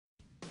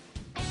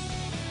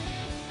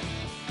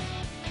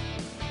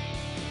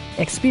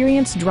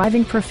Experience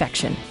driving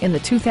perfection in the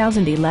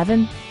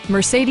 2011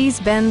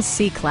 Mercedes-Benz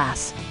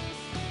C-Class.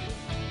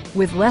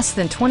 With less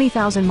than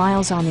 20,000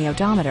 miles on the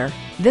odometer,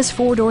 this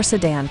four-door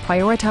sedan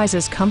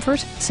prioritizes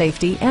comfort,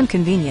 safety, and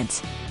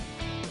convenience.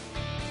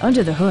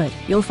 Under the hood,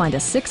 you'll find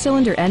a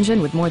six-cylinder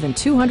engine with more than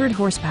 200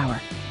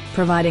 horsepower,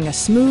 providing a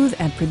smooth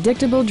and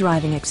predictable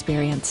driving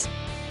experience.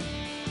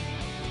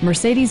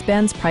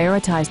 Mercedes-Benz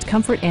prioritized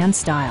comfort and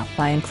style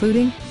by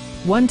including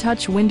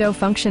one-touch window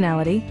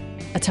functionality,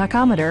 a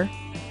tachometer,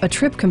 a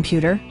trip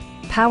computer,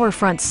 power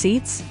front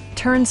seats,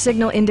 turn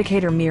signal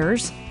indicator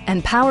mirrors,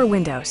 and power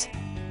windows.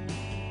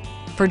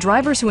 For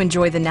drivers who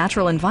enjoy the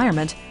natural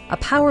environment, a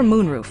power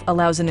moonroof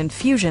allows an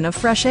infusion of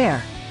fresh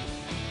air.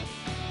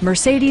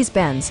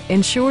 Mercedes-Benz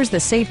ensures the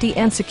safety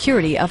and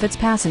security of its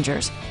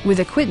passengers with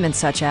equipment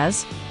such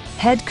as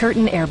head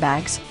curtain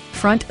airbags,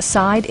 front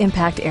side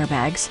impact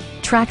airbags,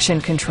 traction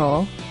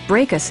control,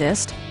 brake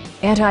assist,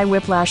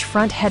 anti-whiplash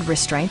front head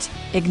restraints,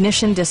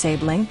 ignition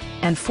disabling,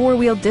 and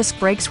four-wheel disc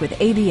brakes with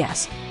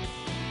ABS.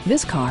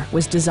 This car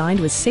was designed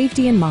with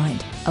safety in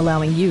mind,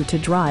 allowing you to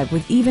drive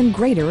with even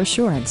greater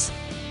assurance.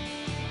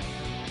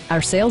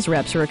 Our sales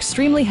reps are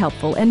extremely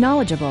helpful and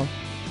knowledgeable.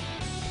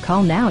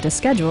 Call now to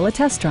schedule a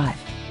test drive.